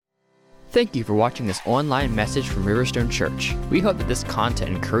Thank you for watching this online message from Riverstone Church. We hope that this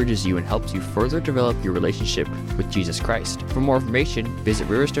content encourages you and helps you further develop your relationship with Jesus Christ. For more information, visit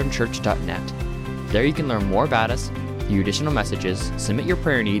riverstonechurch.net. There you can learn more about us, view additional messages, submit your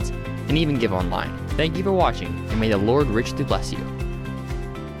prayer needs, and even give online. Thank you for watching, and may the Lord richly bless you.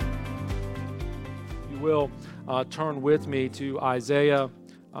 You will turn with me to Isaiah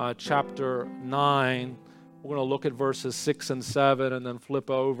chapter 9. We're going to look at verses 6 and 7 and then flip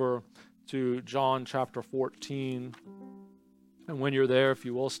over to John chapter 14. And when you're there, if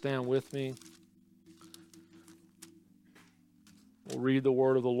you will, stand with me. We'll read the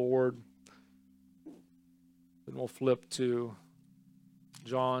word of the Lord. Then we'll flip to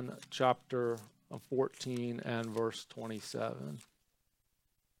John chapter 14 and verse 27.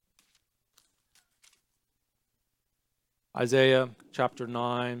 Isaiah chapter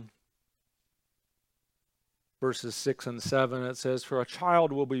 9. Verses 6 and 7, it says, "For a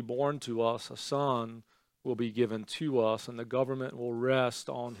child will be born to us, a son will be given to us, and the government will rest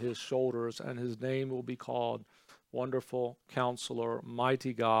on his shoulders, and his name will be called Wonderful Counselor,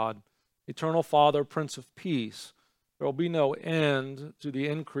 Mighty God, Eternal Father, Prince of Peace. There will be no end to the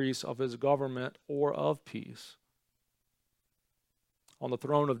increase of his government or of peace on the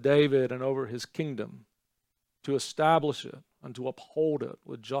throne of David and over his kingdom, to establish it and to uphold it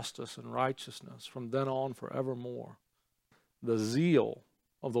with justice and righteousness from then on forevermore. The zeal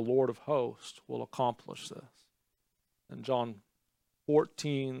of the Lord of hosts will accomplish this." In John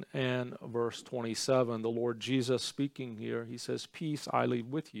 14 and verse 27, the Lord Jesus speaking here, he says, "Peace I leave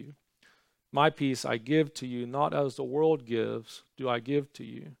with you. My peace I give to you, not as the world gives, do I give to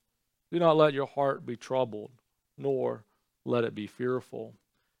you. Do not let your heart be troubled, nor let it be fearful."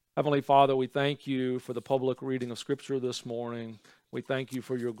 Heavenly Father, we thank you for the public reading of Scripture this morning. We thank you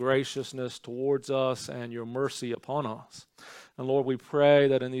for your graciousness towards us and your mercy upon us. And Lord, we pray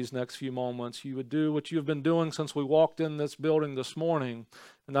that in these next few moments you would do what you've been doing since we walked in this building this morning,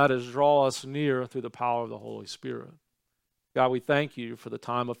 and that is draw us near through the power of the Holy Spirit. God, we thank you for the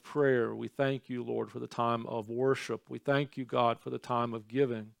time of prayer. We thank you, Lord, for the time of worship. We thank you, God, for the time of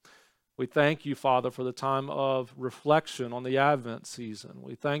giving. We thank you, Father, for the time of reflection on the Advent season.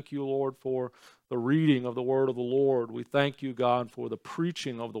 We thank you, Lord, for the reading of the Word of the Lord. We thank you, God, for the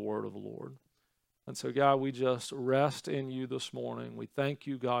preaching of the Word of the Lord. And so, God, we just rest in you this morning. We thank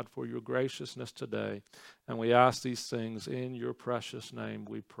you, God, for your graciousness today. And we ask these things in your precious name,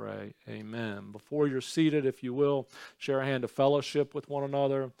 we pray. Amen. Before you're seated, if you will, share a hand of fellowship with one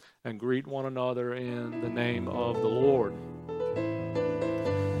another and greet one another in the name of the Lord.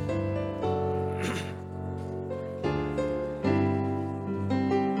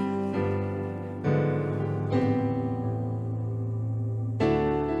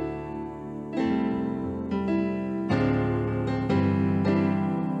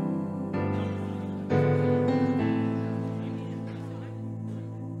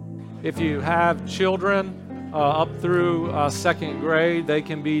 If you have children up through second grade, they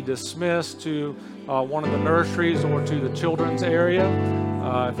can be dismissed to one of the nurseries or to the children's area.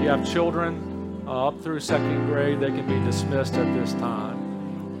 If you have children up through second grade, they can be dismissed at this time.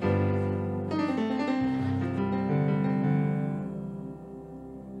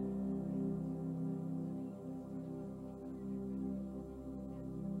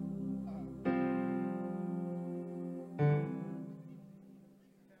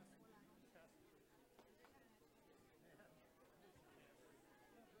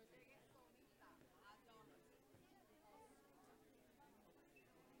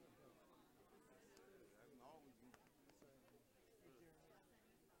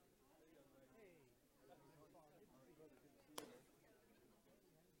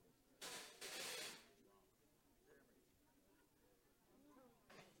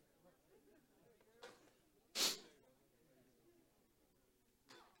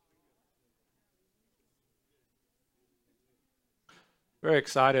 Very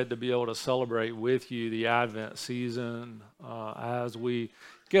excited to be able to celebrate with you the Advent season as we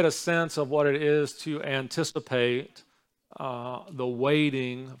get a sense of what it is to anticipate the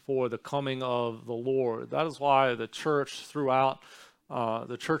waiting for the coming of the Lord. That is why the church throughout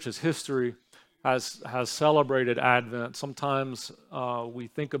the church's history has celebrated Advent. Sometimes we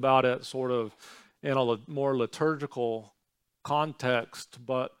think about it sort of in a more liturgical context,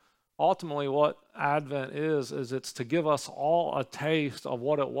 but ultimately what Advent is it's to give us all a taste of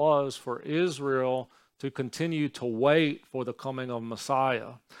what it was for Israel to continue to wait for the coming of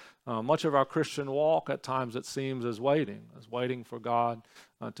Messiah. Much of our Christian walk at times it seems is waiting for God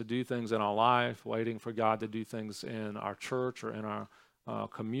to do things in our life, waiting for God to do things in our church or in our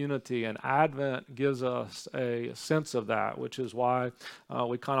community, and Advent gives us a sense of that, which is why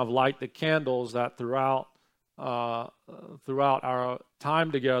we kind of light the candles that throughout our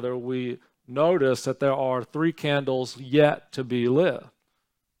time together, we notice that there are 3 candles yet to be lit.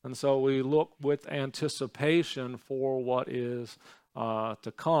 And so we look with anticipation for what is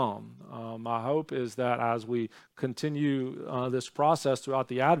to come. My hope is that as we continue this process throughout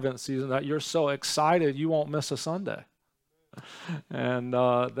the Advent season, that you're so excited you won't miss a Sunday. And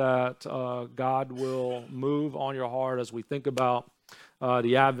that God will move on your heart as we think about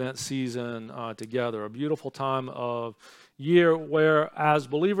the Advent season together. A beautiful time of year where, as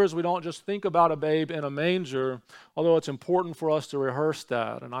believers, we don't just think about a babe in a manger, although it's important for us to rehearse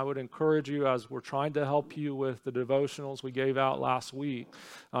that. And I would encourage you, as we're trying to help you with the devotionals we gave out last week,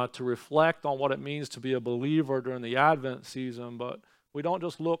 to reflect on what it means to be a believer during the Advent season. But we don't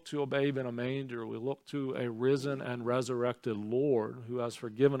just look to a babe in a manger. We look to a risen and resurrected Lord who has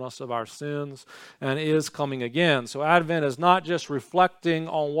forgiven us of our sins and is coming again. So Advent is not just reflecting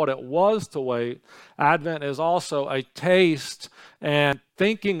on what it was to wait. Advent is also a taste and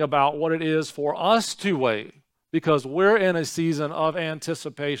thinking about what it is for us to wait, because we're in a season of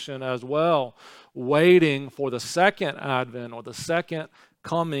anticipation as well, waiting for the second Advent, or the second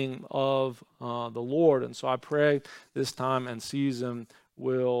coming of the Lord. And so I pray this time and season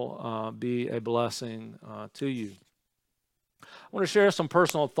will be a blessing to you. I want to share some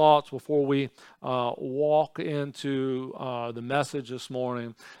personal thoughts before we walk into the message this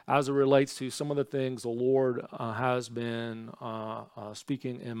morning as it relates to some of the things the Lord has been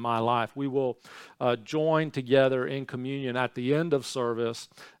speaking in my life. We will join together in communion at the end of service,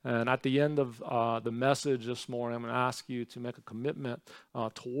 and at the end of the message this morning, I'm going to ask you to make a commitment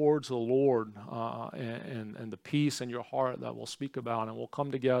towards the Lord and the peace in your heart that we'll speak about, and we'll come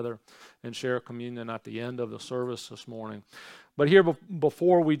together and share communion at the end of the service this morning. But here,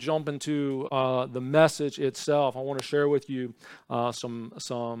 before we jump into the message itself, I want to share with you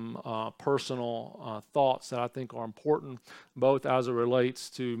some personal thoughts that I think are important, both as it relates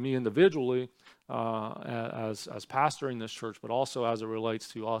to me individually as pastoring this church, but also as it relates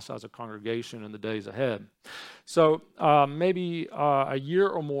to us as a congregation in the days ahead. So maybe a year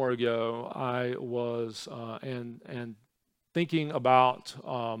or more ago, I was and thinking about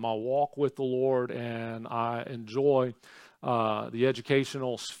my walk with the Lord, and I enjoy the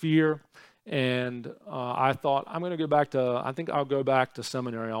educational sphere, and I thought I think I'll go back to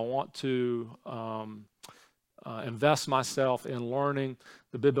seminary. I want to invest myself in learning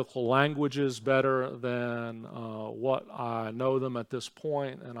the biblical languages better than what I know them at this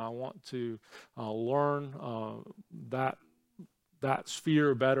point, and I want to learn that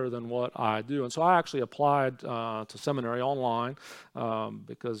sphere better than what I do. And so I actually applied to seminary online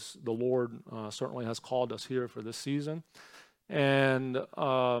because the Lord certainly has called us here for this season. And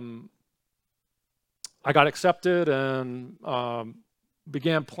I got accepted and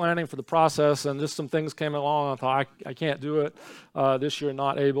began planning for the process, and just some things came along. I thought, I can't do it this year,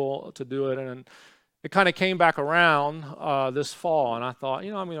 not able to do it. And it kind of came back around this fall, and I thought,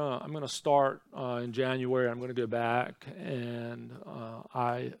 I'm gonna start in January. I'm gonna go back, and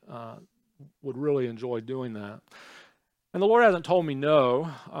I would really enjoy doing that. And the Lord hasn't told me no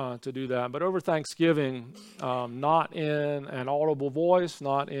to do that, but over Thanksgiving, not in an audible voice,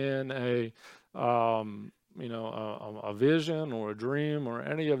 not in a vision or a dream or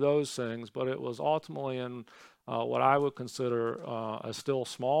any of those things, but it was ultimately in what I would consider a still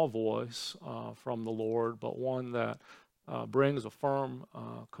small voice from the Lord, but one that brings a firm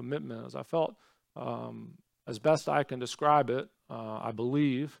commitment. As I felt, as best I can describe it, I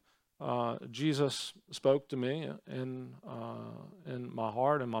believe Jesus spoke to me in my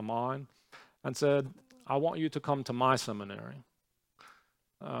heart and my mind and said, I want you to come to my seminary.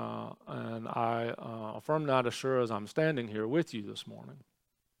 And I affirm that as sure as I'm standing here with you this morning.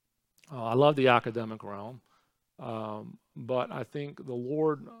 I love the academic realm, but I think the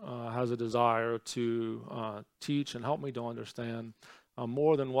Lord has a desire to teach and help me to understand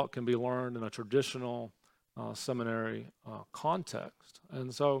more than what can be learned in a traditional seminary context.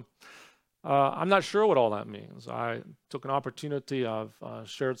 And so I'm not sure what all that means. I took an opportunity. I've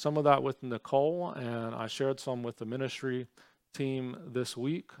shared some of that with Nicole, and I shared some with the ministry team this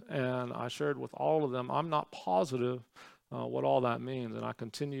week, and I shared with all of them. I'm not positive what all that means, and I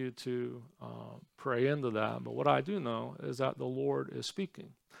continue to pray into that. But what I do know is that the Lord is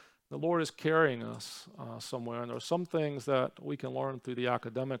speaking. The Lord is carrying us somewhere, and there are some things that we can learn through the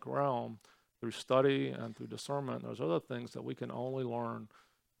academic realm, through study and through discernment. There's other things that we can only learn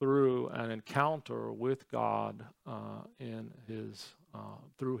through an encounter with God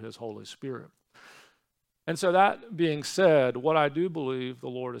through His Holy Spirit. And so that being said, what I do believe the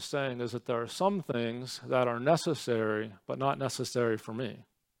Lord is saying is that there are some things that are necessary, but not necessary for me.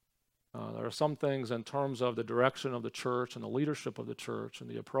 There are some things in terms of the direction of the church and the leadership of the church and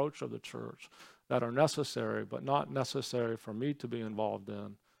the approach of the church that are necessary, but not necessary for me to be involved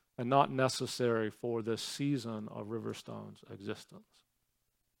in, and not necessary for this season of Riverstone's existence.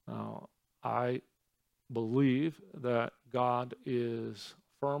 Now, I believe that God is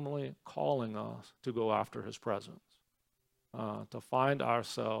firmly calling us to go after his presence, to find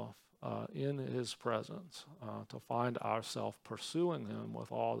ourselves in his presence, to find ourselves pursuing him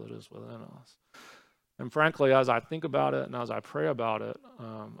with all that is within us. And frankly, as I think about it and as I pray about it,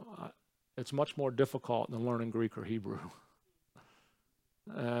 it's much more difficult than learning Greek or Hebrew.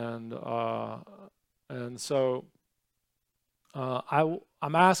 And so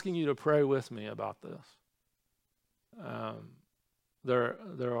I'm asking you to pray with me about this. There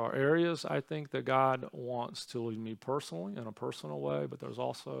are areas I think that God wants to lead me personally in a personal way, but there's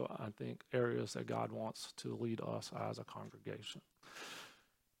also, I think, areas that God wants to lead us as a congregation.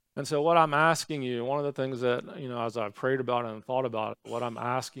 And so what I'm asking you, one of the things that, as I've prayed about it and thought about it, what I'm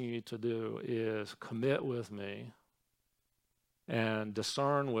asking you to do is commit with me and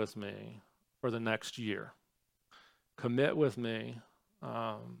discern with me for the next year. Commit with me,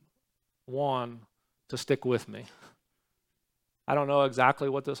 one, to stick with me. I don't know exactly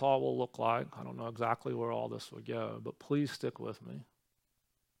what this all will look like. I don't know exactly where all this will go, but please stick with me.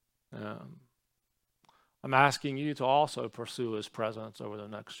 I'm asking you to also pursue his presence over the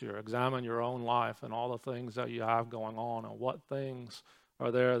next year. Examine your own life and all the things that you have going on and what things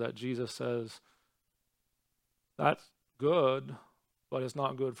are there that Jesus says, that's good, but it's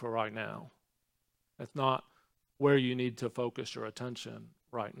not good for right now. It's not where you need to focus your attention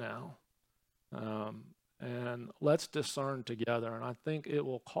right now. And let's discern together. And I think it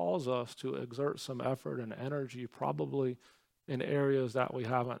will cause us to exert some effort and energy, probably in areas that we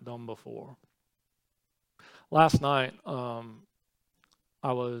haven't done before. Last night, I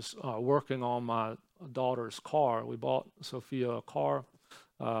was working on my daughter's car. We bought Sophia a car,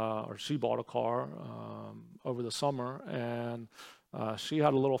 or she bought a car over the summer, and she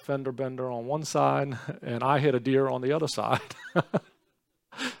had a little fender bender on one side, and I hit a deer on the other side.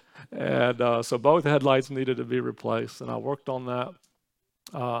 And so both headlights needed to be replaced, and I worked on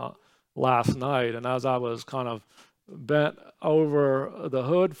that last night. And as I was kind of bent over the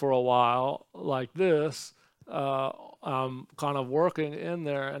hood for a while like this, I'm kind of working in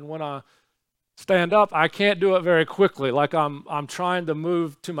there, and when I stand up, I can't do it very quickly. Like I'm trying to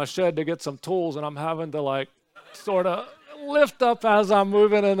move to my shed to get some tools, and I'm having to like sort of lift up as I'm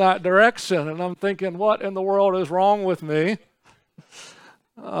moving in that direction. And I'm thinking, what in the world is wrong with me?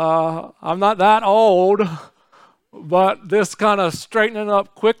 I'm not that old, but this kind of straightening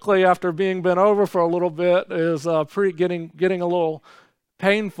up quickly after being bent over for a little bit is getting a little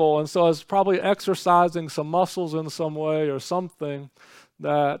painful. And so I was probably exercising some muscles in some way or something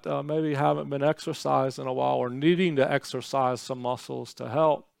that maybe haven't been exercised in a while, or needing to exercise some muscles to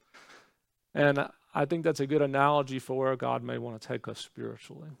help. And I think that's a good analogy for where God may want to take us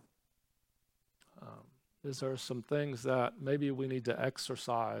spiritually. Is there some things that maybe we need to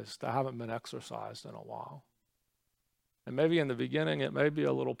exercise that haven't been exercised in a while? And maybe in the beginning it may be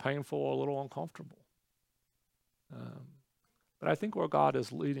a little painful or a little uncomfortable. But I think where God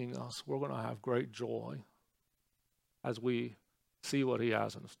is leading us, we're going to have great joy as we see what he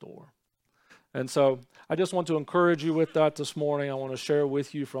has in store. And so I just want to encourage you with that this morning. I want to share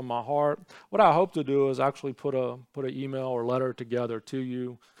with you from my heart. What I hope to do is actually put an email or letter together to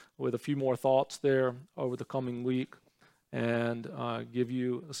you with a few more thoughts there over the coming week, and give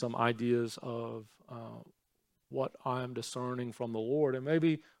you some ideas of what I'm discerning from the Lord, and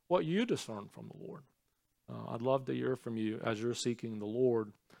maybe what you discern from the Lord. I'd love to hear from you as you're seeking the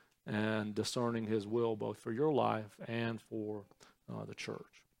Lord and discerning his will both for your life and for the church.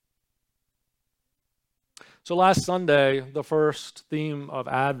 So last Sunday, the first theme of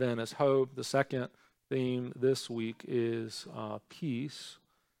Advent is hope. The second theme this week is peace.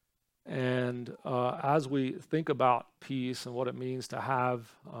 And as we think about peace and what it means to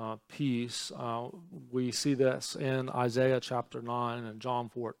have peace, we see this in Isaiah chapter 9 and John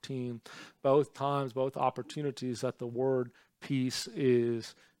 14. Both times, both opportunities that the word peace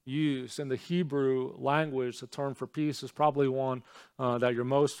is used. In the Hebrew language, the term for peace is probably one that you're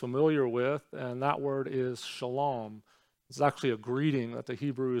most familiar with, and that word is shalom. It's actually a greeting that the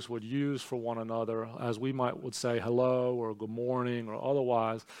Hebrews would use for one another, as we would say hello or good morning or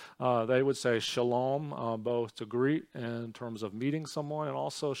otherwise. They would say shalom, both to greet in terms of meeting someone, and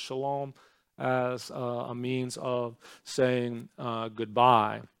also shalom as a means of saying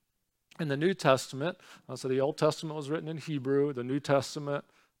goodbye. In the New Testament, so the Old Testament was written in Hebrew. The New Testament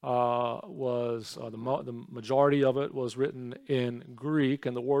the majority of it was written in Greek,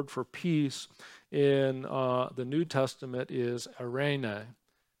 and the word for peace in the New Testament is eirene.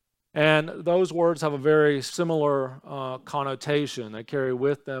 And those words have a very similar connotation. They carry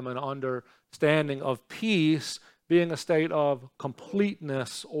with them an understanding of peace being a state of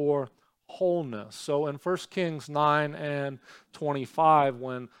completeness or wholeness. So in 1 Kings 9 and 25,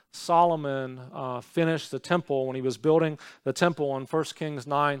 when Solomon finished the temple, when he was building the temple in 1 Kings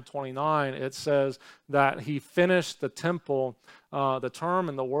 9:29, it says that he finished the temple. The term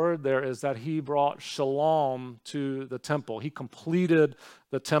and the word there is that he brought shalom to the temple. He completed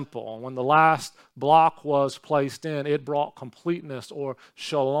the temple. When the last block was placed in, it brought completeness or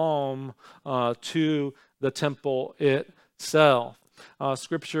shalom to the temple itself.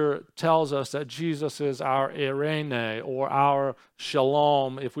 Scripture tells us that Jesus is our eirene, or our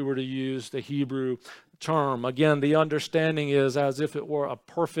shalom, if we were to use the Hebrew term. Again, the understanding is as if it were a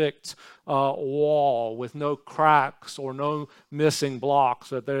perfect wall with no cracks or no missing blocks,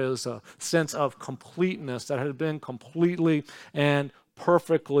 that there is a sense of completeness that had been completely and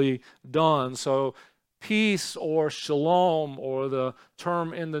perfectly done. So peace or shalom, or the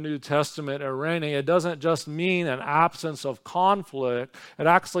term in the New Testament, eirene, it doesn't just mean an absence of conflict. It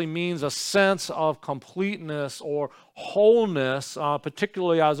actually means a sense of completeness or wholeness,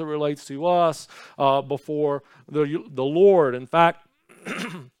 particularly as it relates to us before the Lord. In fact,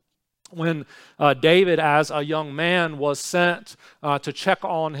 when David, as a young man, was sent to check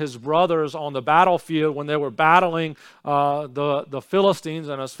on his brothers on the battlefield when they were battling the Philistines,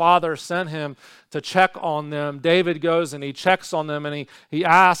 and his father sent him to check on them, David goes and he checks on them, and he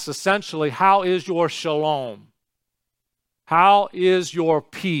asks essentially, how is your shalom? How is your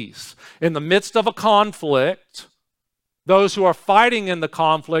peace? In the midst of a conflict, those who are fighting in the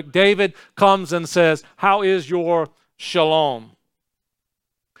conflict, David comes and says, how is your shalom?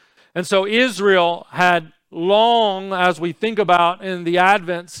 And so Israel had long, as we think about in the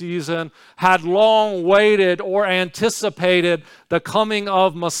Advent season, had long waited or anticipated the coming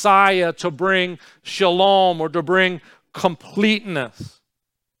of Messiah to bring shalom, or to bring completeness.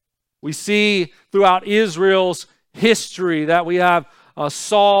 We see throughout Israel's history that we have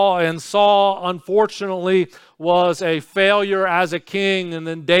Saul, and Saul, unfortunately, was a failure as a king, and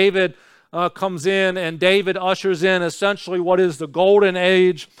then David comes in, and David ushers in essentially what is the golden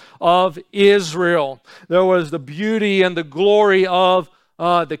age of Israel. There was the beauty and the glory of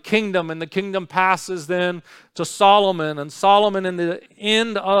the kingdom, and the kingdom passes then to Solomon, and Solomon, in the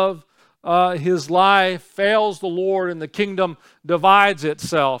end of his life, fails the Lord, and the kingdom divides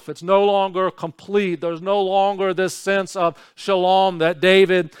itself. It's no longer complete. There's no longer this sense of shalom that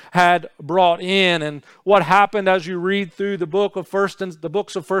David had brought in. And what happened as you read through the books of 1st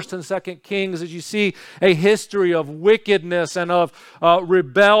and 2nd Kings is you see a history of wickedness and of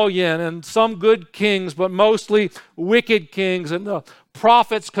rebellion, and some good kings, but mostly wicked kings. And the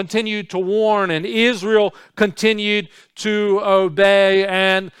prophets continued to warn, and Israel continued to obey,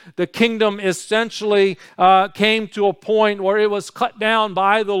 and the kingdom essentially came to a point where it was cut down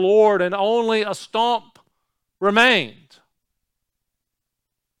by the Lord, and only a stump remained.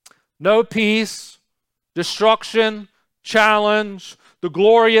 No peace, destruction, challenge. The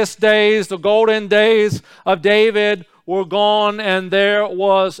glorious days, the golden days of David were gone, and there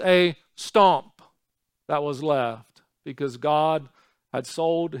was a stump that was left, because God had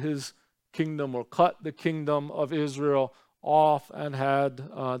sold his kingdom, or cut the kingdom of Israel off, and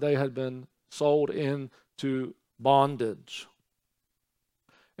they had been sold into bondage.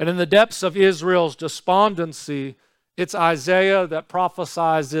 And in the depths of Israel's despondency, it's Isaiah that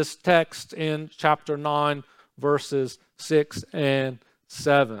prophesies this text in chapter 9, verses 6 and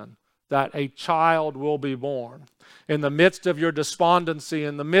 7, that a child will be born. In the midst of your despondency,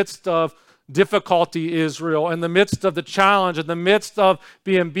 in the midst of difficulty, Israel, in the midst of the challenge, in the midst of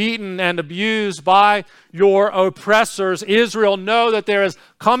being beaten and abused by your oppressors, Israel, know that there is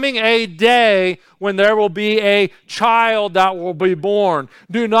coming a day when there will be a child that will be born.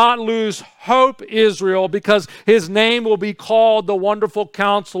 Do not lose hope, Israel, because his name will be called the Wonderful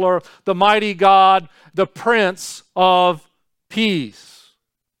Counselor, the Mighty God, the Prince of Peace.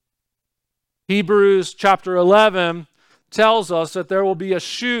 Hebrews chapter 11 tells us that there will be a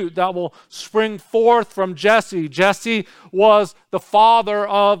shoot that will spring forth from Jesse. Jesse was the father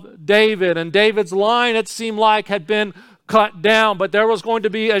of David, and David's line, it seemed like, had been cut down, but there was going to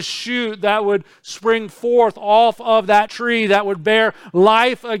be a shoot that would spring forth off of that tree that would bear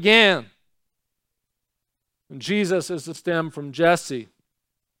life again. And Jesus is the stem from Jesse.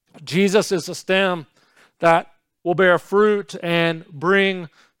 Jesus is the stem that will bear fruit and bring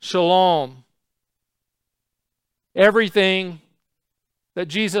shalom. Everything that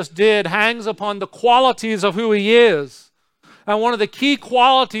Jesus did hangs upon the qualities of who he is. And one of the key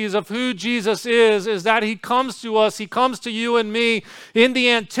qualities of who Jesus is that he comes to us, he comes to you and me in the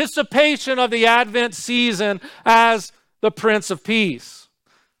anticipation of the Advent season as the Prince of Peace.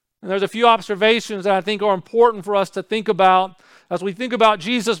 And there's a few observations that I think are important for us to think about as we think about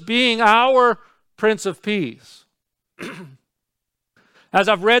Jesus being our Prince of Peace. As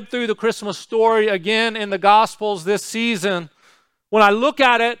I've read through the Christmas story again in the Gospels this season, when I look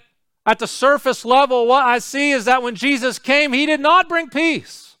at it at the surface level, what I see is that when Jesus came, he did not bring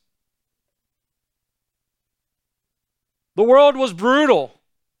peace. The world was brutal.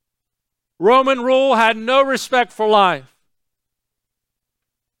 Roman rule had no respect for life.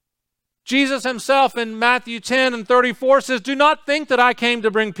 Jesus himself in Matthew 10 and 34 says, "Do not think that I came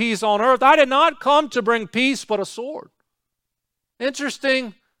to bring peace on earth. I did not come to bring peace, but a sword."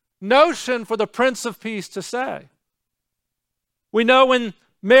 Interesting notion for the Prince of Peace to say. We know when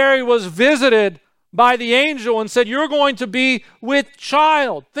Mary was visited by the angel and said, "You're going to be with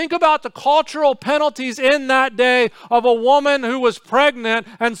child." Think about the cultural penalties in that day of a woman who was pregnant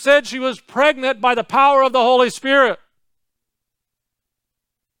and said she was pregnant by the power of the Holy Spirit.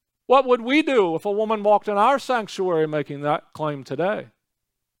 What would we do if a woman walked in our sanctuary making that claim today?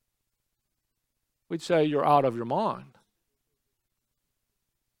 We'd say, "You're out of your mind."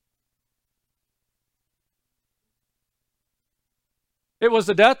 It was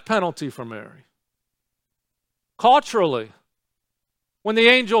the death penalty for Mary. Culturally, when the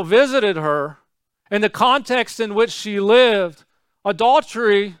angel visited her, in the context in which she lived,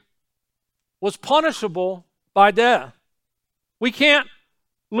 adultery was punishable by death. We can't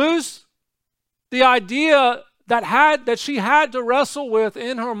lose the idea that she had to wrestle with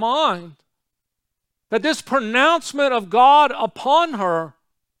in her mind, that this pronouncement of God upon her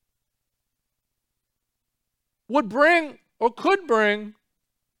would bring or could bring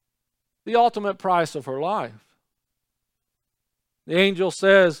the ultimate price of her life. The angel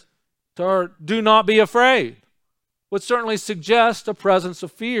says to her, "Do not be afraid," would certainly suggest a presence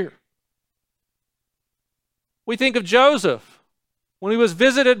of fear. We think of Joseph when he was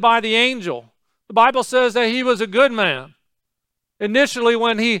visited by the angel. The Bible says that he was a good man. Initially,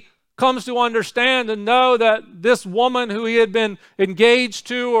 when he comes to understand and know that this woman who he had been engaged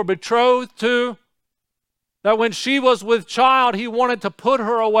to or betrothed to, that when she was with child, he wanted to put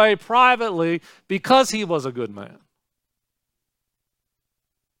her away privately because he was a good man.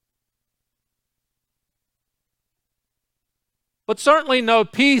 But certainly no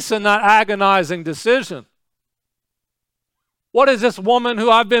peace in that agonizing decision. What has this woman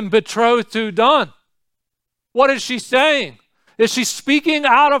who I've been betrothed to done? What is she saying? Is she speaking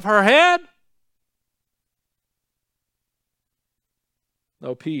out of her head?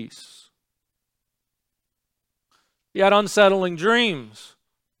 No peace. He had unsettling dreams.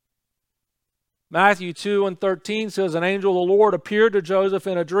 Matthew 2 and 13 says, "An angel of the Lord appeared to Joseph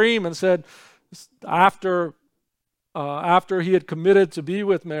in a dream and said," after he had committed to be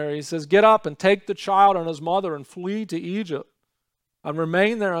with Mary, he says, "Get up and take the child and his mother and flee to Egypt and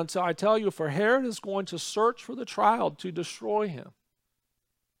remain there until I tell you, for Herod is going to search for the child to destroy him."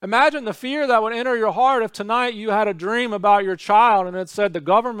 Imagine the fear that would enter your heart if tonight you had a dream about your child and it said the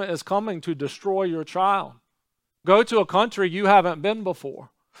government is coming to destroy your child. Go to a country you haven't been before.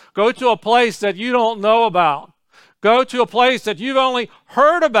 Go to a place that you don't know about. Go to a place that you've only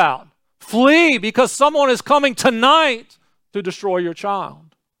heard about. Flee because someone is coming tonight to destroy your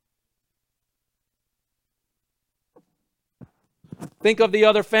child. Think of the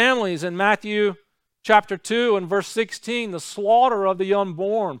other families in Matthew chapter 2 and verse 16, the slaughter of the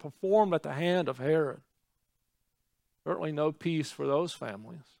unborn performed at the hand of Herod. Certainly no peace for those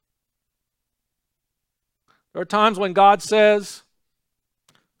families. There are times when God says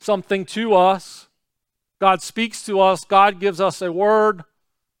something to us, God speaks to us, God gives us a word,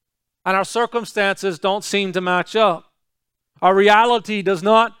 and our circumstances don't seem to match up. Our reality does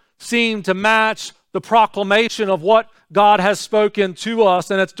not seem to match the proclamation of what God has spoken to us,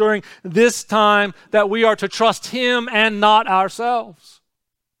 and it's during this time that we are to trust Him and not ourselves.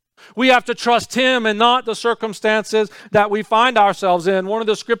 We have to trust Him and not the circumstances that we find ourselves in. One of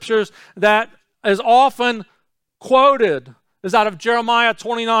the scriptures that is often quoted is out of Jeremiah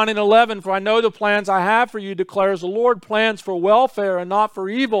 29:11. For I know the plans I have for you, declares the Lord, plans for welfare and not for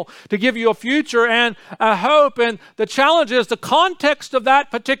evil, to give you a future and a hope. And the challenge is, the context of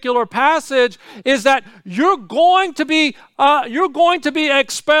that particular passage is that you're going to be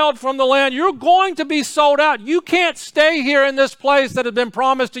expelled from the land. You're going to be sold out. You can't stay here in this place that has been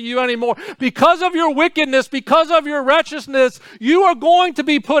promised to you anymore. Because of your wickedness, because of your wretchedness, you are going to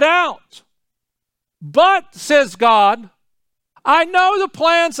be put out. But, says God, I know the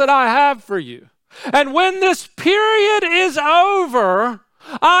plans that I have for you. And when this period is over,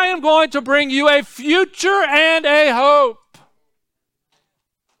 I am going to bring you a future and a hope.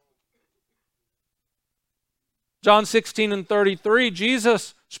 John 16:33,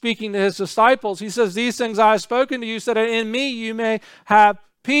 Jesus speaking to his disciples, he says, these things I have spoken to you, so that in me you may have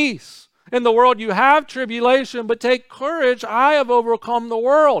peace. In the world you have tribulation, but take courage, I have overcome the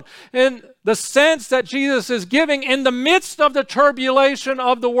world. In the sense that Jesus is giving, in the midst of the turbulation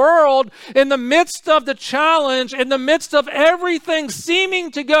of the world, in the midst of the challenge, in the midst of everything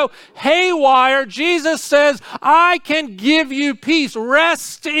seeming to go haywire, Jesus says, I can give you peace.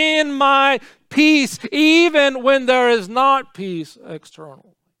 Rest in my peace, even when there is not peace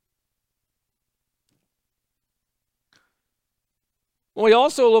external. We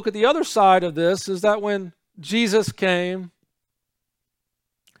also look at the other side of this, is that when Jesus came,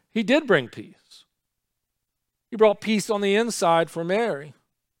 he did bring peace. He brought peace on the inside for Mary.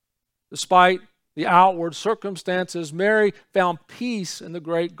 Despite the outward circumstances, Mary found peace in the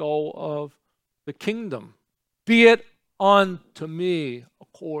great goal of the kingdom. Be it unto me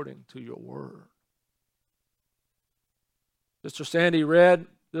according to your word. Sister Sandy read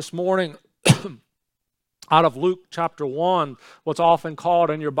this morning out of Luke chapter 1, what's often called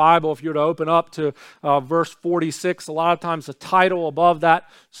in your Bible, if you were to open up to verse 46, a lot of times the title above that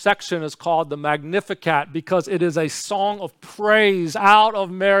section is called the Magnificat, because it is a song of praise out of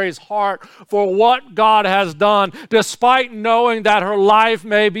Mary's heart for what God has done. Despite knowing that her life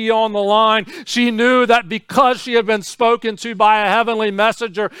may be on the line, she knew that because she had been spoken to by a heavenly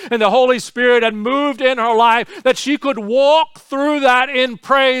messenger and the Holy Spirit had moved in her life, that she could walk through that in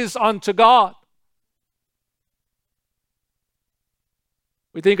praise unto God.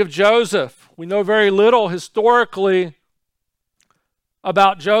 We think of Joseph. We know very little historically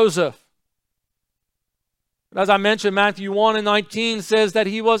about Joseph. But as I mentioned, Matthew 1:19 says that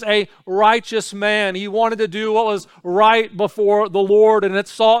he was a righteous man. He wanted to do what was right before the Lord, and it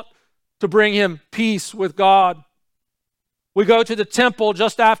sought to bring him peace with God. We go to the temple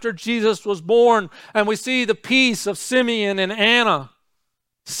just after Jesus was born, and we see the peace of Simeon and Anna.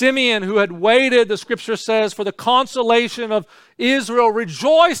 Simeon, who had waited, the scripture says, for the consolation of Israel,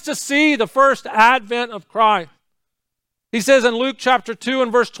 rejoiced to see the first advent of Christ. He says in Luke chapter 2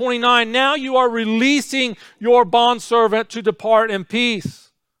 and verse 29, now you are releasing your bondservant to depart in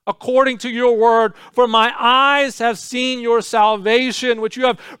peace, according to your word, for my eyes have seen your salvation, which you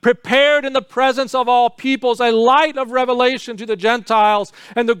have prepared in the presence of all peoples, a light of revelation to the Gentiles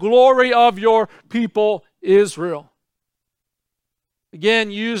and the glory of your people Israel.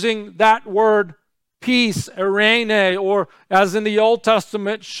 Again, using that word peace, eirene, or as in the Old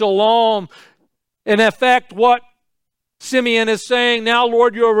Testament, shalom. In effect, what Simeon is saying, now,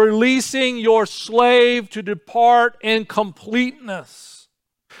 Lord, you're releasing your slave to depart in completeness.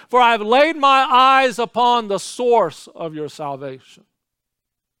 For I've laid my eyes upon the source of your salvation.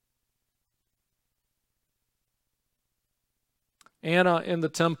 Anna in the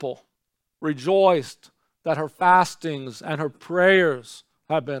temple rejoiced that her fastings and her prayers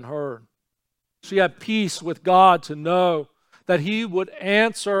have been heard. She had peace with God to know that he would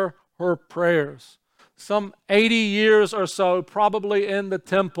answer her prayers. Some 80 years or so, probably in the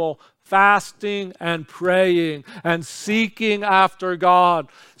temple, fasting and praying and seeking after God,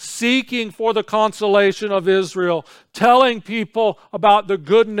 seeking for the consolation of Israel, telling people about the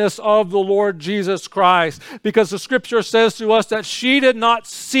goodness of the Lord Jesus Christ. Because the scripture says to us that she did not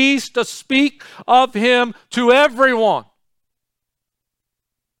cease to speak of him to everyone.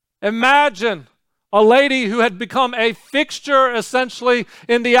 Imagine a lady who had become a fixture essentially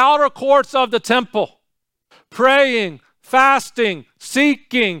in the outer courts of the temple, praying, fasting,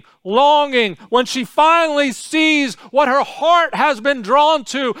 seeking, longing, when she finally sees what her heart has been drawn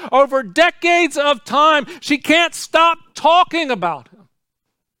to over decades of time, she can't stop talking about him.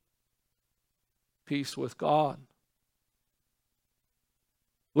 Peace with God.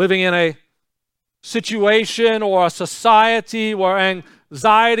 Living in a situation or a society where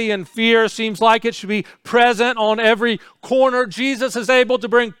anxiety and fear seems like it should be present on every corner, Jesus is able to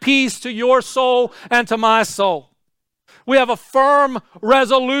bring peace to your soul and to my soul. We have a firm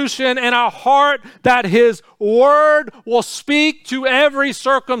resolution in our heart that His Word will speak to every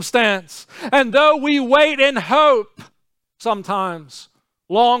circumstance. And though we wait in hope, sometimes,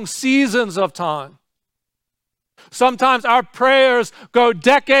 long seasons of time, sometimes our prayers go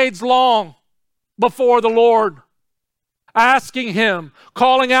decades long before the Lord, asking Him,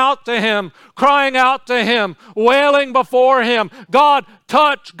 calling out to Him, crying out to Him, wailing before Him. God,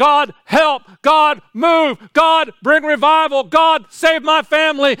 touch. God, help. God, move. God, bring revival. God, save my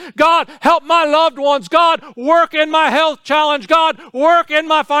family. God, help my loved ones. God, work in my health challenge. God, work in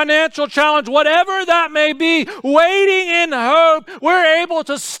my financial challenge. Whatever that may be, waiting in hope, we're able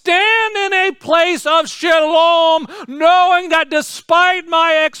to stand in a place of shalom, knowing that despite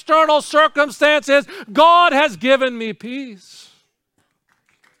my external circumstances, God has given me peace.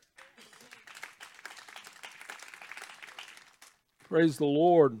 Praise the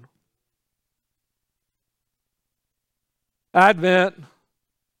Lord. Advent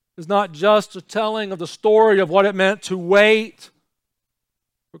is not just a telling of the story of what it meant to wait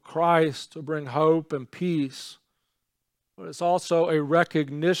for Christ to bring hope and peace, but it's also a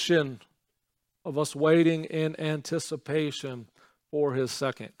recognition of us waiting in anticipation for His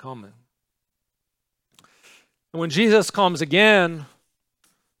second coming. And when Jesus comes again,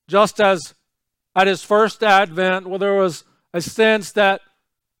 just as at His first advent, where there was a sense that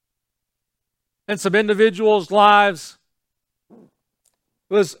in some individuals' lives it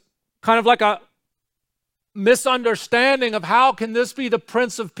was kind of like a misunderstanding of how can this be the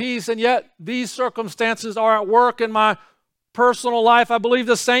Prince of Peace, and yet these circumstances are at work in my personal life. I believe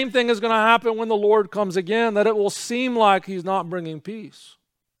the same thing is going to happen when the Lord comes again, that it will seem like He's not bringing peace.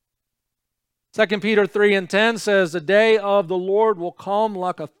 2 Peter 3:10 says, "The day of the Lord will come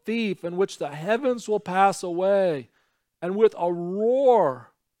like a thief, in which the heavens will pass away, and with a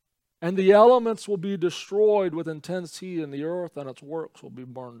roar, and the elements will be destroyed with intense heat, and the earth and its works will be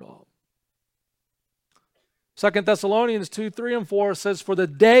burned up." 2 Thessalonians 2:3 and 4 says, "For the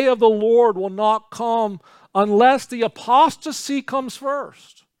day of the Lord will not come unless the apostasy comes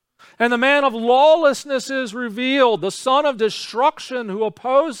first, and the man of lawlessness is revealed, the son of destruction, who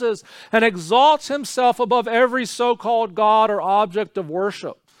opposes and exalts himself above every so-called God or object of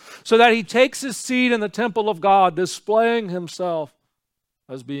worship, so that he takes his seat in the temple of God, displaying himself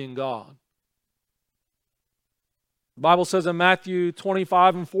as being God." The Bible says in Matthew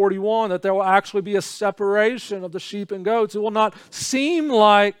 25 and 41 that there will actually be a separation of the sheep and goats. It will not seem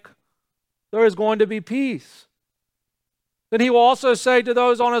like there is going to be peace. Then He will also say to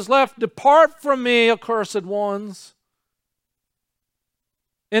those on His left, "Depart from me, accursed ones,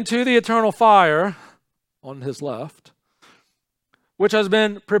 into the eternal fire," on His left, "which has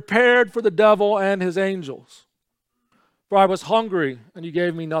been prepared for the devil and his angels. For I was hungry, and you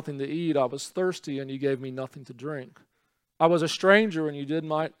gave me nothing to eat. I was thirsty, and you gave me nothing to drink. I was a stranger, and you did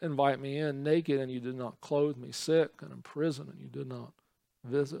not invite me in. Naked, and you did not clothe me. Sick, and in prison, and you did not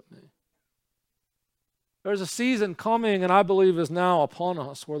visit me." There's a season coming, and I believe is now upon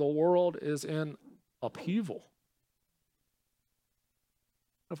us, where the world is in upheaval.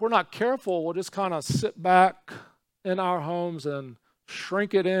 If we're not careful, we'll just kind of sit back in our homes and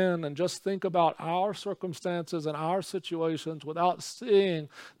shrink it in and just think about our circumstances and our situations without seeing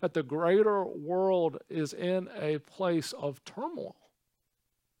that the greater world is in a place of turmoil.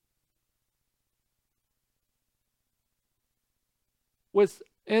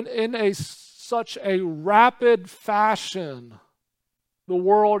 In such a rapid fashion, the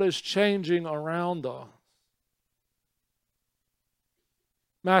world is changing around us.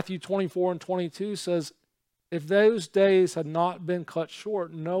 Matthew 24 and 22 says, "If those days had not been cut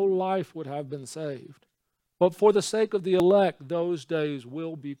short, no life would have been saved. But for the sake of the elect, those days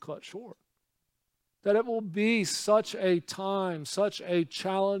will be cut short." That it will be such a time, such a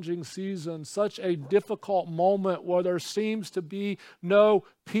challenging season, such a difficult moment where there seems to be no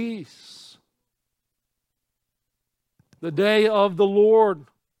peace. The day of the Lord.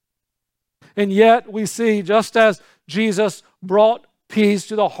 And yet we see, just as Jesus brought peace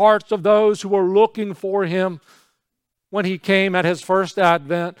to the hearts of those who were looking for Him when He came at His first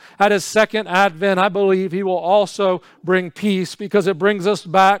advent, at His second advent, I believe He will also bring peace, because it brings us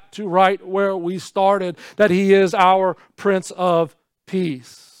back to right where we started, that He is our Prince of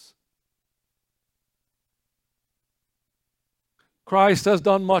Peace. Christ has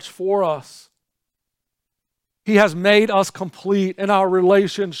done much for us. He has made us complete in our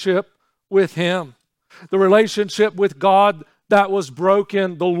relationship with Him. The relationship with God that was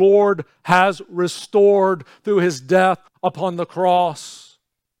broken, the Lord has restored through His death upon the cross.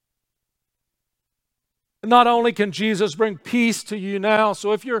 Not only can Jesus bring peace to you now,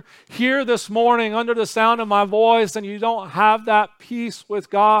 so if you're here this morning under the sound of my voice and you don't have that peace with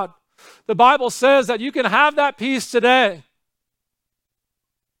God, the Bible says that you can have that peace today.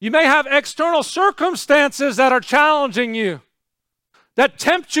 You may have external circumstances that are challenging you, that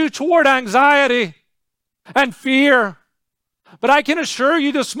tempt you toward anxiety and fear. But I can assure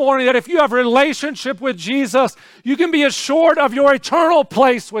you this morning that if you have a relationship with Jesus, you can be assured of your eternal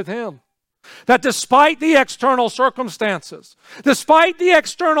place with Him. That despite the external circumstances, despite the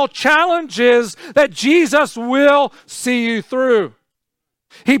external challenges, that Jesus will see you through.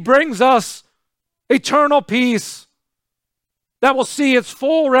 He brings us eternal peace that will see its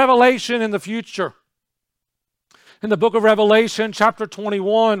full revelation in the future. In the book of Revelation, chapter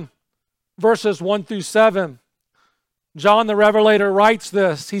 21, verses 1 through 7, John the Revelator writes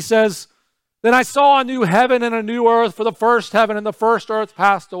this. He says, "Then I saw a new heaven and a new earth, for the first heaven and the first earth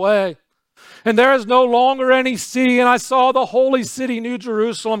passed away. And there is no longer any sea, and I saw the holy city, New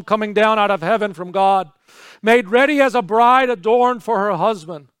Jerusalem, coming down out of heaven from God, made ready as a bride adorned for her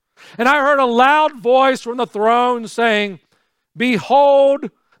husband. And I heard a loud voice from the throne saying,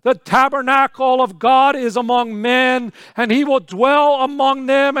 'Behold, the tabernacle of God is among men, and He will dwell among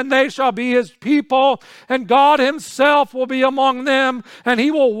them, and they shall be His people, and God Himself will be among them, and He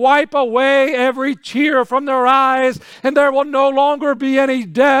will wipe away every tear from their eyes, and there will no longer be any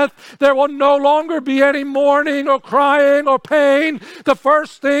death. There will no longer be any mourning or crying or pain. The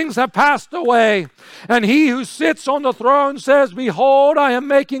first things have passed away.' And He who sits on the throne says, 'Behold, I am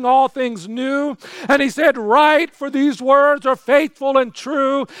making all things new.' And He said, 'Write, for these words are faithful and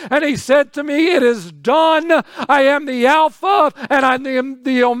true.' And He said to me, 'It is done. I am the Alpha and I am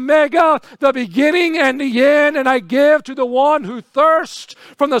the Omega, the beginning and the end. And I give to the one who thirsts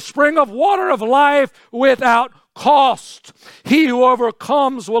from the spring of water of life without cost. He who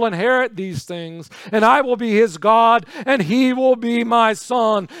overcomes will inherit these things, and I will be his God, and he will be my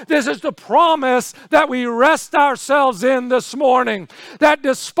son." This is the promise that we rest ourselves in this morning, that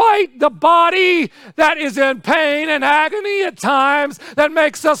despite the body that is in pain and agony at times, that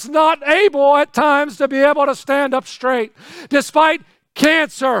makes us not able at times to be able to stand up straight, despite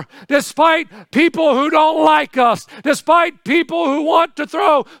cancer, despite people who don't like us, despite people who want to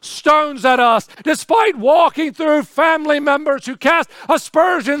throw stones at us, despite walking through family members who cast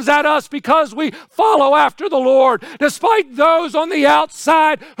aspersions at us because we follow after the Lord, despite those on the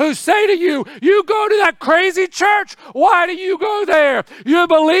outside who say to you, "You go to that crazy church, why do you go there? You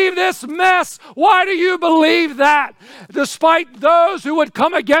believe this mess, why do you believe that?" Despite those who would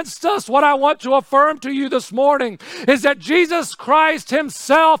come against us, what I want to affirm to you this morning is that Jesus Christ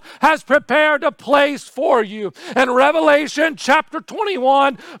Himself has prepared a place for you. And Revelation chapter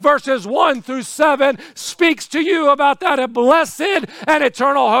 21, verses 1 through 7 speaks to you about that a blessed and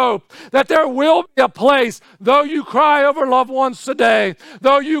eternal hope, that there will be a place, though you cry over loved ones today,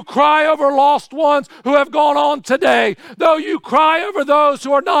 though you cry over lost ones who have gone on today, though you cry over those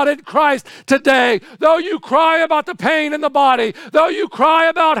who are not in Christ today, though you cry about the pain in the body, though you cry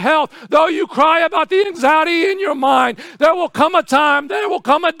about health, though you cry about the anxiety in your mind, there will come a time, there will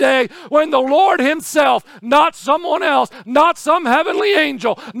come a day when the Lord Himself, not someone else, not some heavenly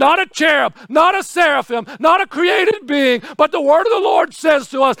angel, not a cherub, not a seraphim, not a created being, but the word of the Lord says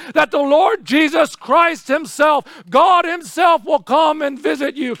to us that the Lord Jesus Christ Himself, God Himself, will come and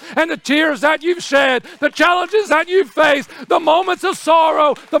visit you. And the tears that you've shed, the challenges that you've faced, the moments of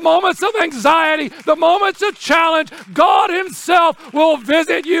sorrow, the moments of anxiety, the moments of challenge, God Himself will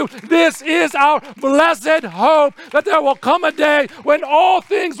visit you. This is our blessed hope, that there will come a day when all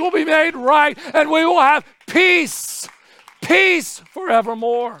things will be made right and we will have peace, peace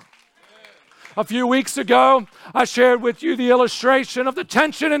forevermore. A few weeks ago, I shared with you the illustration of the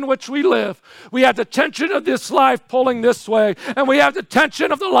tension in which we live. We have the tension of this life pulling this way, and we have the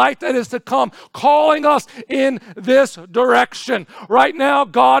tension of the life that is to come, calling us in this direction. Right now,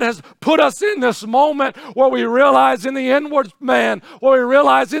 God has put us in this moment where we realize in the inward man, where we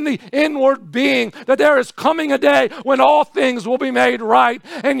realize in the inward being, that there is coming a day when all things will be made right.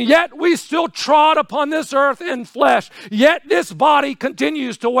 And yet we still trod upon this earth in flesh. Yet this body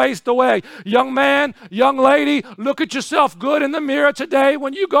continues to waste away. Young man, young lady, look at yourself good in the mirror today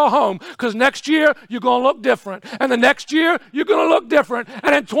when you go home, because next year you're going to look different. And the next year you're going to look different.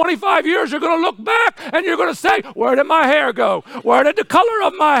 And in 25 years you're going to look back and you're going to say, "Where did my hair go? Where did the color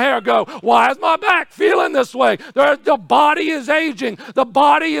of my hair go? Why is my back feeling this way?" The body is aging. The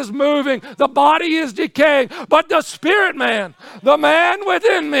body is moving. The body is decaying. But the spirit man, the man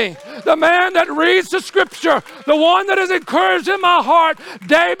within me, the man that reads the scripture, the one that is encouraged in my heart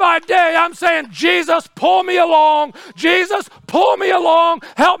day by day, I'm saying, saying, Jesus, pull me along. Jesus, pull me along.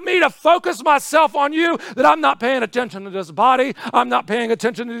 Help me to focus myself on you, that I'm not paying attention to this body. I'm not paying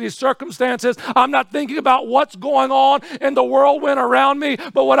attention to these circumstances. I'm not thinking about what's going on in the whirlwind around me.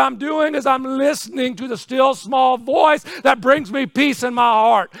 But what I'm doing is I'm listening to the still small voice that brings me peace in my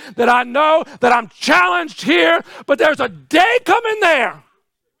heart. That I know that I'm challenged here, but there's a day coming there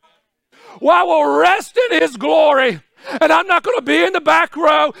where I will rest in his glory. And I'm not going to be in the back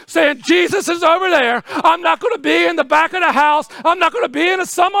row saying, Jesus is over there. I'm not going to be in the back of the house. I'm not going to be in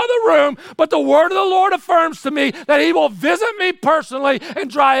some other room. But the word of the Lord affirms to me that he will visit me personally and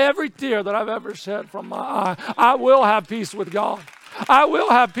dry every tear that I've ever shed from my eye. I will have peace with God. I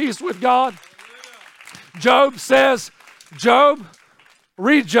will have peace with God. Job says,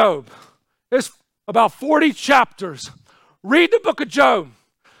 read Job. It's about 40 chapters. Read the book of Job.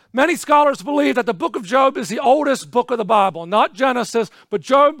 Many scholars believe that the book of Job is the oldest book of the Bible, not Genesis, but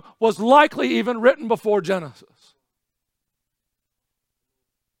Job was likely even written before Genesis.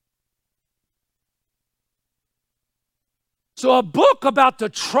 So a book about the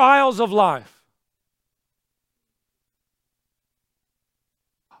trials of life.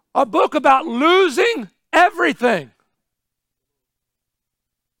 A book about losing everything.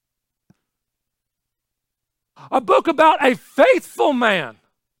 A book about a faithful man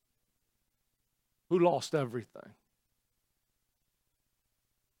who lost everything.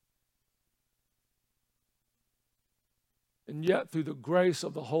 And yet, through the grace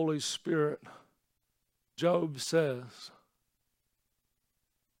of the Holy Spirit, Job says,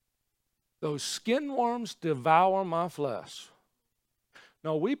 those skin worms devour my flesh.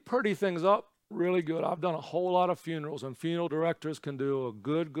 Now, we pretty things up really good. I've done a whole lot of funerals, and funeral directors can do a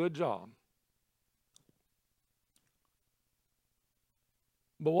good job.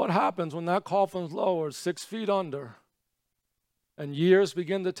 But what happens when that coffin's lowered 6 feet under and years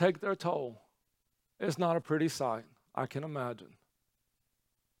begin to take their toll? It's not a pretty sight, I can imagine.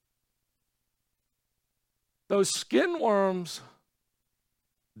 Those skin worms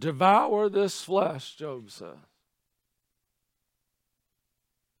devour this flesh, Job says.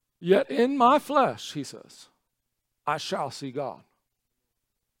 Yet in my flesh, he says, I shall see God.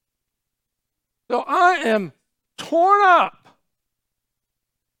 So I am torn up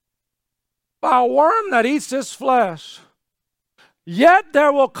by a worm that eats his flesh. Yet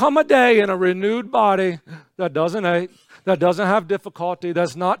there will come a day in a renewed body that doesn't ache, that doesn't have difficulty,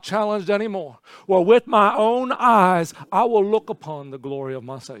 that's not challenged anymore, where with my own eyes I will look upon the glory of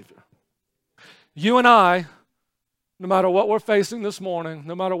my Savior. You and I, no matter what we're facing this morning,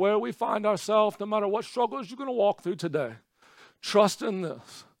 no matter where we find ourselves, no matter what struggles you're going to walk through today, trust in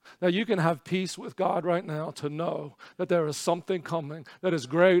this. That you can have peace with God right now to know that there is something coming that is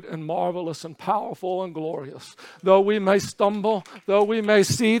great and marvelous and powerful and glorious. Though we may stumble, though we may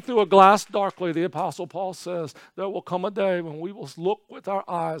see through a glass darkly, the Apostle Paul says, there will come a day when we will look with our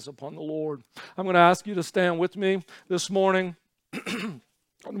eyes upon the Lord. I'm going to ask you to stand with me this morning, and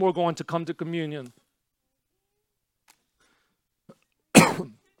we're going to come to communion.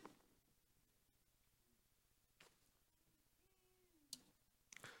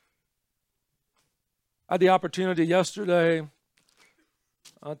 I had the opportunity yesterday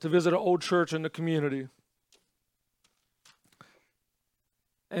to visit an old church in the community.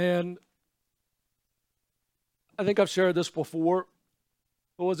 And I think I've shared this before.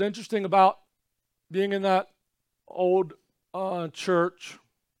 What was interesting about being in that old church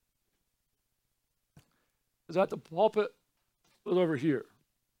is that the pulpit was over here.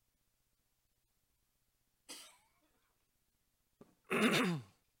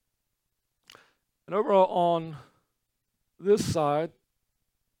 And over on this side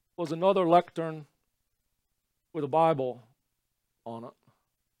was another lectern with a Bible on it.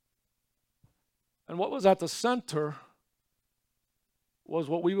 And what was at the center was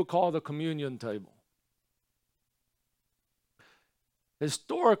what we would call the communion table.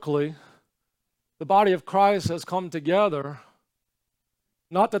 Historically, the body of Christ has come together,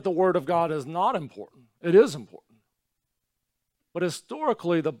 not that the Word of God is not important, it is important. But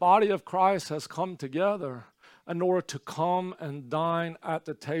historically, the body of Christ has come together in order to come and dine at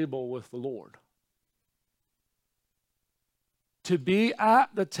the table with the Lord. To be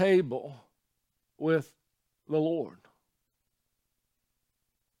at the table with the Lord.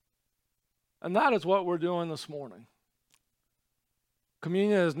 And that is what we're doing this morning.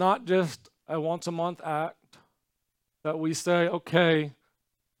 Communion is not just a once-a-month act that we say, okay,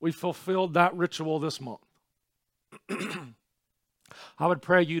 we fulfilled that ritual this month. I would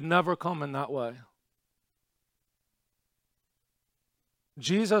pray you'd never come in that way.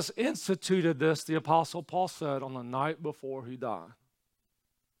 Jesus instituted this, the Apostle Paul said, on the night before he died.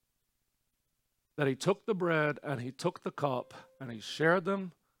 that he took the bread and he took the cup and he shared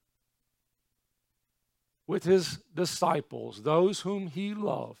them with his disciples, those whom he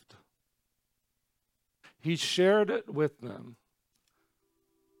loved. He shared it with them.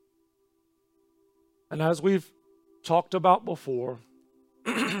 And as we've talked about before,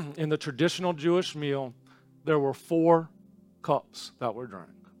 in the traditional Jewish meal, there were 4 cups that were drank.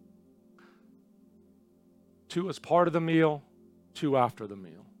 2 as part of the meal, 2 after the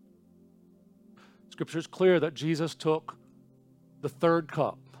meal. Scripture is clear that Jesus took the 3rd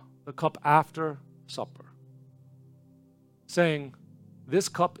cup, the cup after supper, saying, "This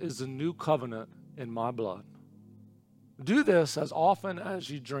cup is the new covenant in my blood. Do this as often as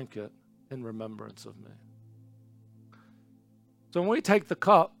you drink it in remembrance of me." So when we take the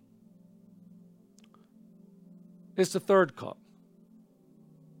cup, it's the 3rd cup,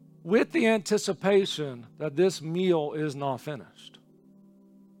 with the anticipation that this meal is not finished.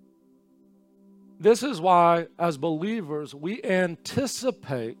 This is why, as believers, we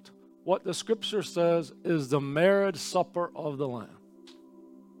anticipate what the Scripture says is the marriage supper of the Lamb,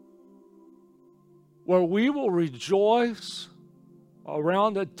 where we will rejoice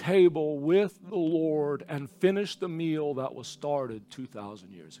around a table with the Lord and finish the meal that was started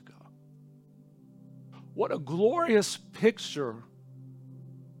 2,000 years ago. What a glorious picture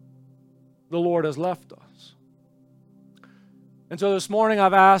the Lord has left us. And so this morning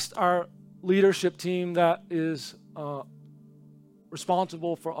I've asked our leadership team that is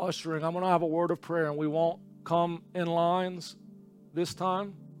responsible for ushering, I'm going to have a word of prayer, and we won't come in lines this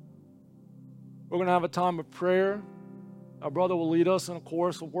time. We're going to have a time of prayer. Our brother will lead us in a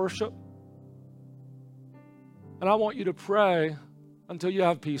chorus of worship. And I want you to pray until you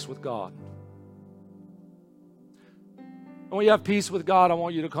have peace with God. And when you have peace with God, I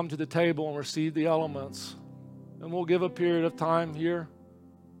want you to come to the table and receive the elements. And we'll give a period of time here.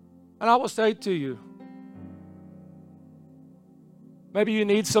 And I will say to you, maybe you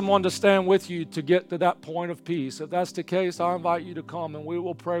need someone to stand with you to get to that point of peace. If that's the case, I invite you to come and we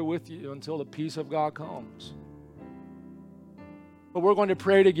will pray with you until the peace of God comes. But we're going to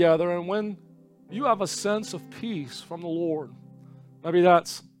pray together, and when you have a sense of peace from the Lord, maybe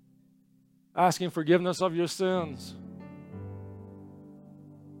that's asking forgiveness of your sins.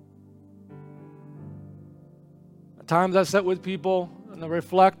 At times I sit with people and they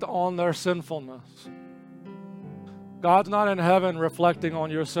reflect on their sinfulness. God's not in heaven reflecting on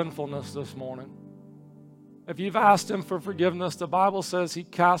your sinfulness this morning. If you've asked Him for forgiveness, the Bible says He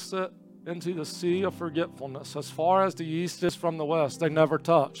casts it into the sea of forgetfulness. As far as the east is from the west, they never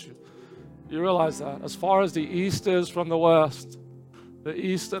touch. You realize that? As far as the east is from the west, the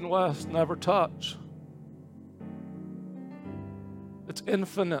east and west never touch. It's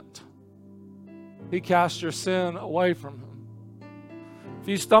infinite. He casts your sin away from Him. If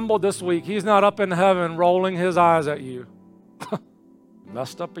you stumbled this week, He's not up in heaven rolling His eyes at you.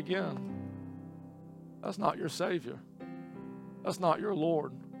 Messed up again. That's not your Savior. That's not your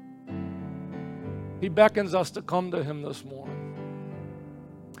Lord. He beckons us to come to Him this morning.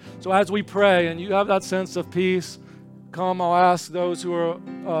 So as we pray and you have that sense of peace, come. I'll ask those who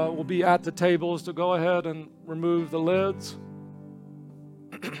will be at the tables to go ahead and remove the lids.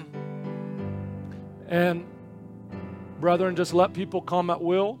 And brethren, just let people come at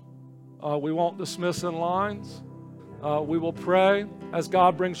will. We won't dismiss in lines. We will pray. As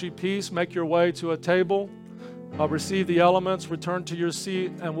God brings you peace, make your way to a table. Receive the elements, return to your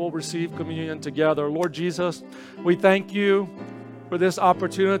seat, and we'll receive communion together. Lord Jesus, we thank you for this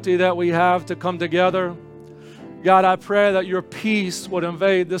opportunity that we have to come together. God, I pray that your peace would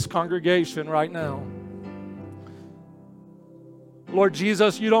invade this congregation right now. Lord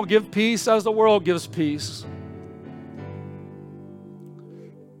Jesus, you don't give peace as the world gives peace.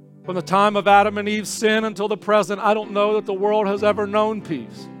 From the time of Adam and Eve's sin until the present, I don't know that the world has ever known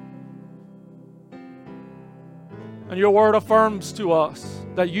peace. And your word affirms to us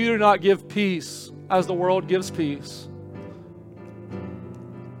that you do not give peace as the world gives peace.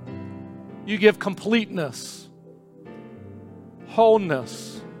 You give completeness,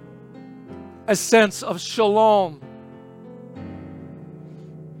 wholeness, a sense of shalom.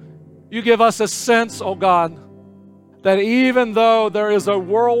 You give us a sense, oh God, that even though there is a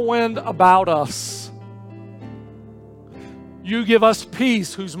whirlwind about us, you give us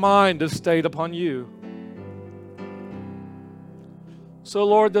peace whose mind is stayed upon you. So,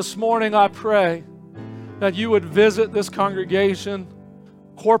 Lord, this morning I pray that you would visit this congregation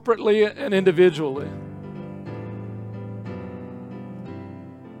corporately and individually.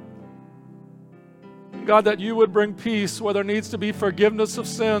 God, that you would bring peace where there needs to be forgiveness of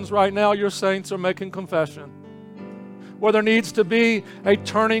sins. Right now, your saints are making confession. Where there needs to be a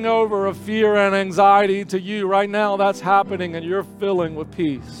turning over of fear and anxiety to you, right now that's happening and you're filling with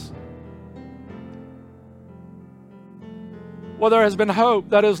peace. Where there has been hope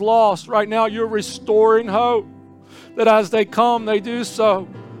that is lost, right now you're restoring hope. That as they come, they do so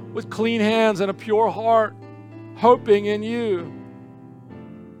with clean hands and a pure heart, hoping in you.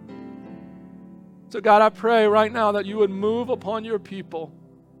 So God, I pray right now that you would move upon your people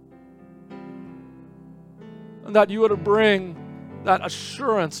and that you would bring that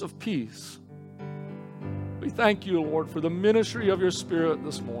assurance of peace. We thank you, Lord, for the ministry of your Spirit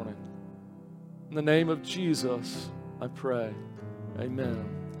this morning. In the name of Jesus, I pray. Amen.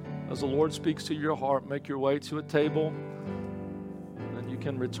 As the Lord speaks to your heart, make your way to a table, and you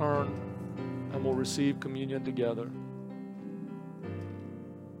can return, and we'll receive communion together.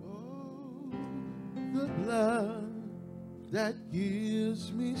 Oh, the blood that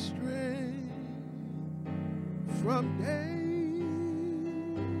gives me strength from day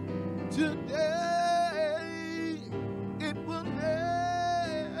to day, it will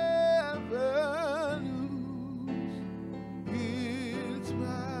never lose its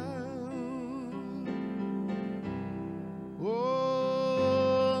power.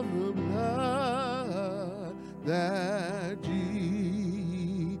 Oh, the blood that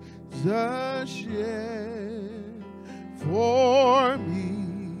Jesus shed for me.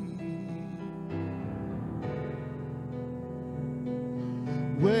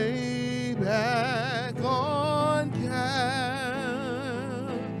 Way back on Calvary,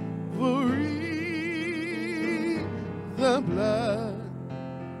 the blood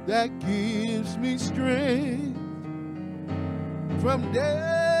that gives me strength from day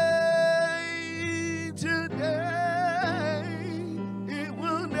to day, it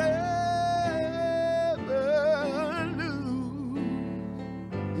will never lose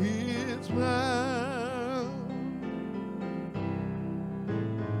its power.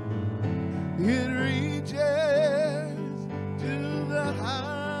 It reaches to the highest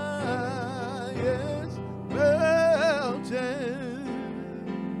mountain.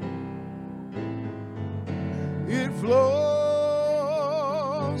 It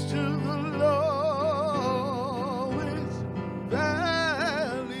flows to the lowest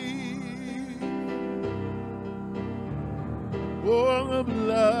valley. For the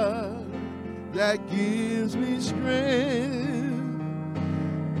blood that gives me strength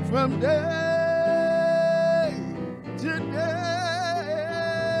from day to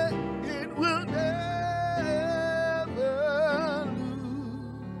day, it will never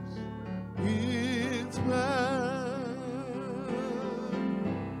lose its power.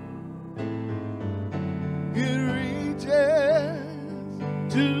 It reaches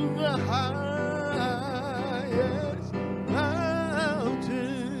to the highest mountain.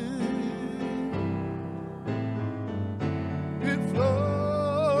 It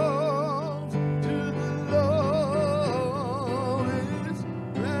flows to the lowest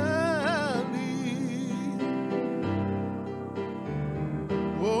valley.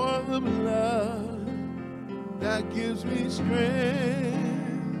 For the blood that gives me strength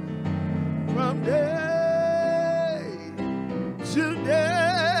from day to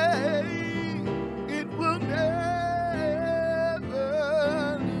day, it will never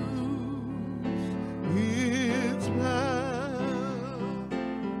lose its power.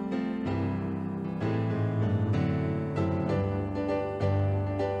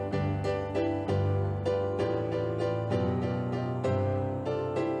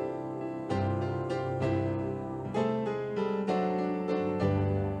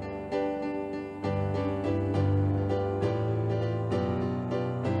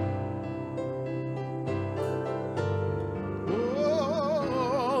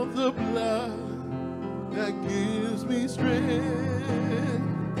 Oh, the blood that gives me strength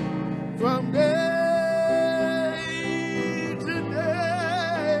from day to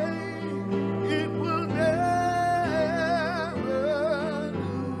day, it will never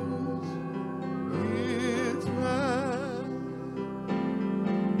lose its power.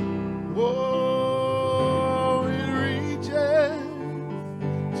 Oh, it reaches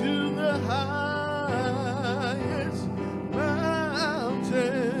to the highest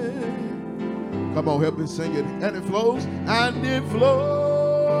mountain. Come on, help me sing it. And it flows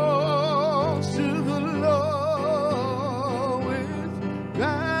to the lowest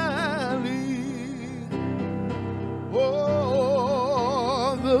valley.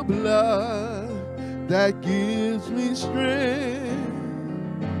 Oh, the blood that gives me strength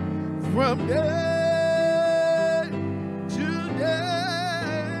from day to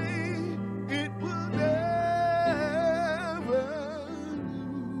day, it will never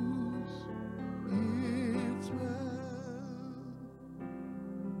lose its power.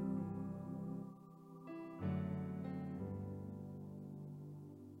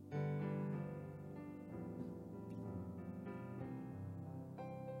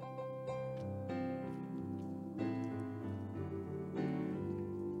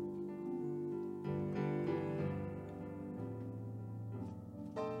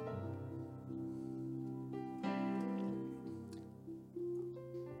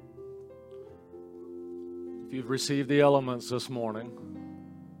 If you've received the elements this morning,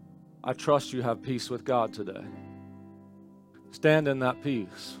 I trust you have peace with God today. Stand in that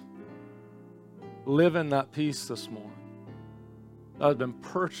peace. Live in that peace this morning. That has been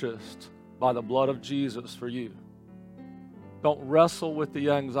purchased by the blood of Jesus for you. Don't wrestle with the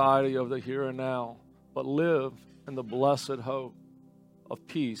anxiety of the here and now, but live in the blessed hope of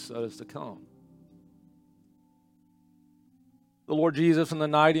peace that is to come. The Lord Jesus, in the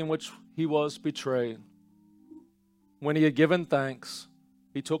night in which he was betrayed, when he had given thanks,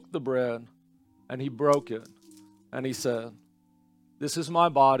 he took the bread and he broke it, and he said, "This is my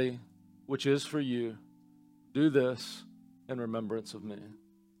body, which is for you. Do this in remembrance of me."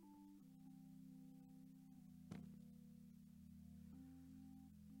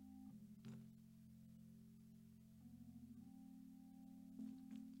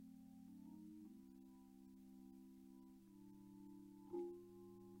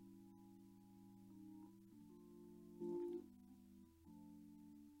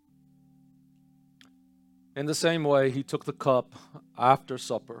 In the same way, he took the cup after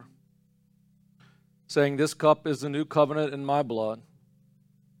supper, saying, "This cup is the new covenant in my blood.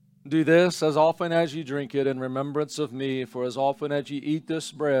 Do this as often as you drink it in remembrance of me, for as often as you eat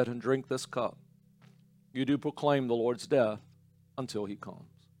this bread and drink this cup, you do proclaim the Lord's death until he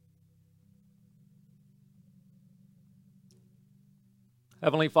comes."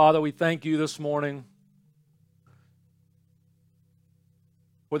 Heavenly Father, we thank you this morning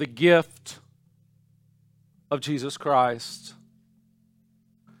for the gift of Jesus Christ.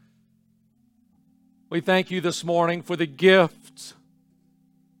 We thank you this morning for the gift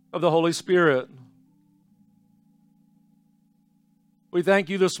of the Holy Spirit. We thank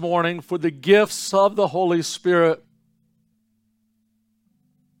you this morning for the gifts of the Holy Spirit.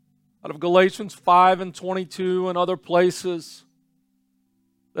 Out of Galatians 5:22 and other places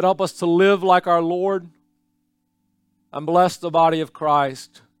that help us to live like our Lord and bless the body of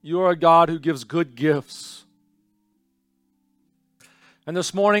Christ. You are a God who gives good gifts. And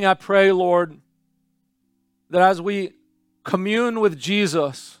this morning I pray, Lord, that as we commune with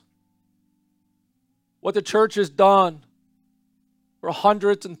Jesus, what the church has done for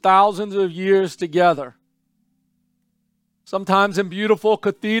hundreds and thousands of years together, sometimes in beautiful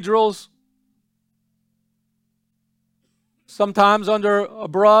cathedrals, sometimes under a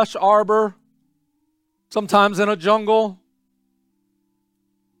brush arbor, sometimes in a jungle.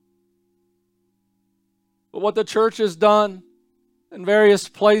 But what the church has done in various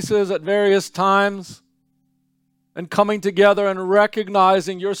places at various times, and coming together and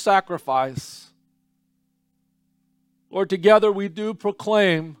recognizing your sacrifice. Lord, together we do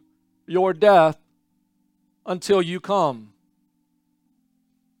proclaim your death until you come.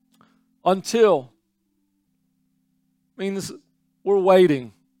 Until means we're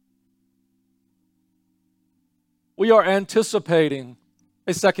waiting. We are anticipating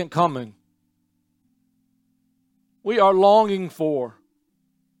a second coming. We are longing for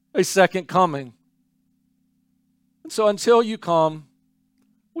a second coming. And so until you come,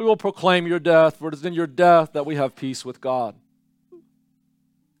 we will proclaim your death, for it is in your death that we have peace with God.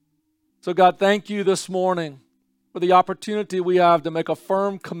 So God, thank you this morning for the opportunity we have to make a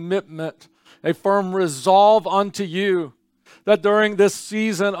firm commitment, a firm resolve unto you, that during this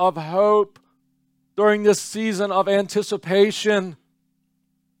season of hope, during this season of anticipation,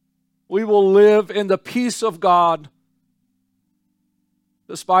 we will live in the peace of God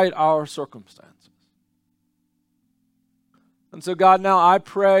despite our circumstances. And so, God, now I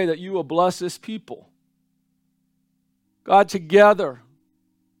pray that you will bless this people. God, together,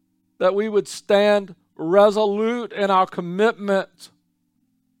 that we would stand resolute in our commitment.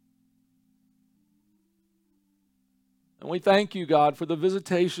 And we thank you, God, for the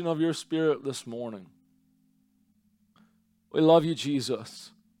visitation of your Spirit this morning. We love you,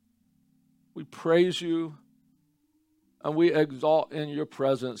 Jesus. We praise you, and we exalt in your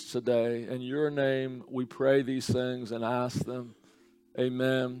presence today. In your name, we pray these things and ask them.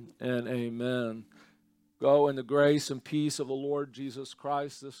 Amen and amen. Go in the grace and peace of the Lord Jesus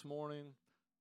Christ this morning.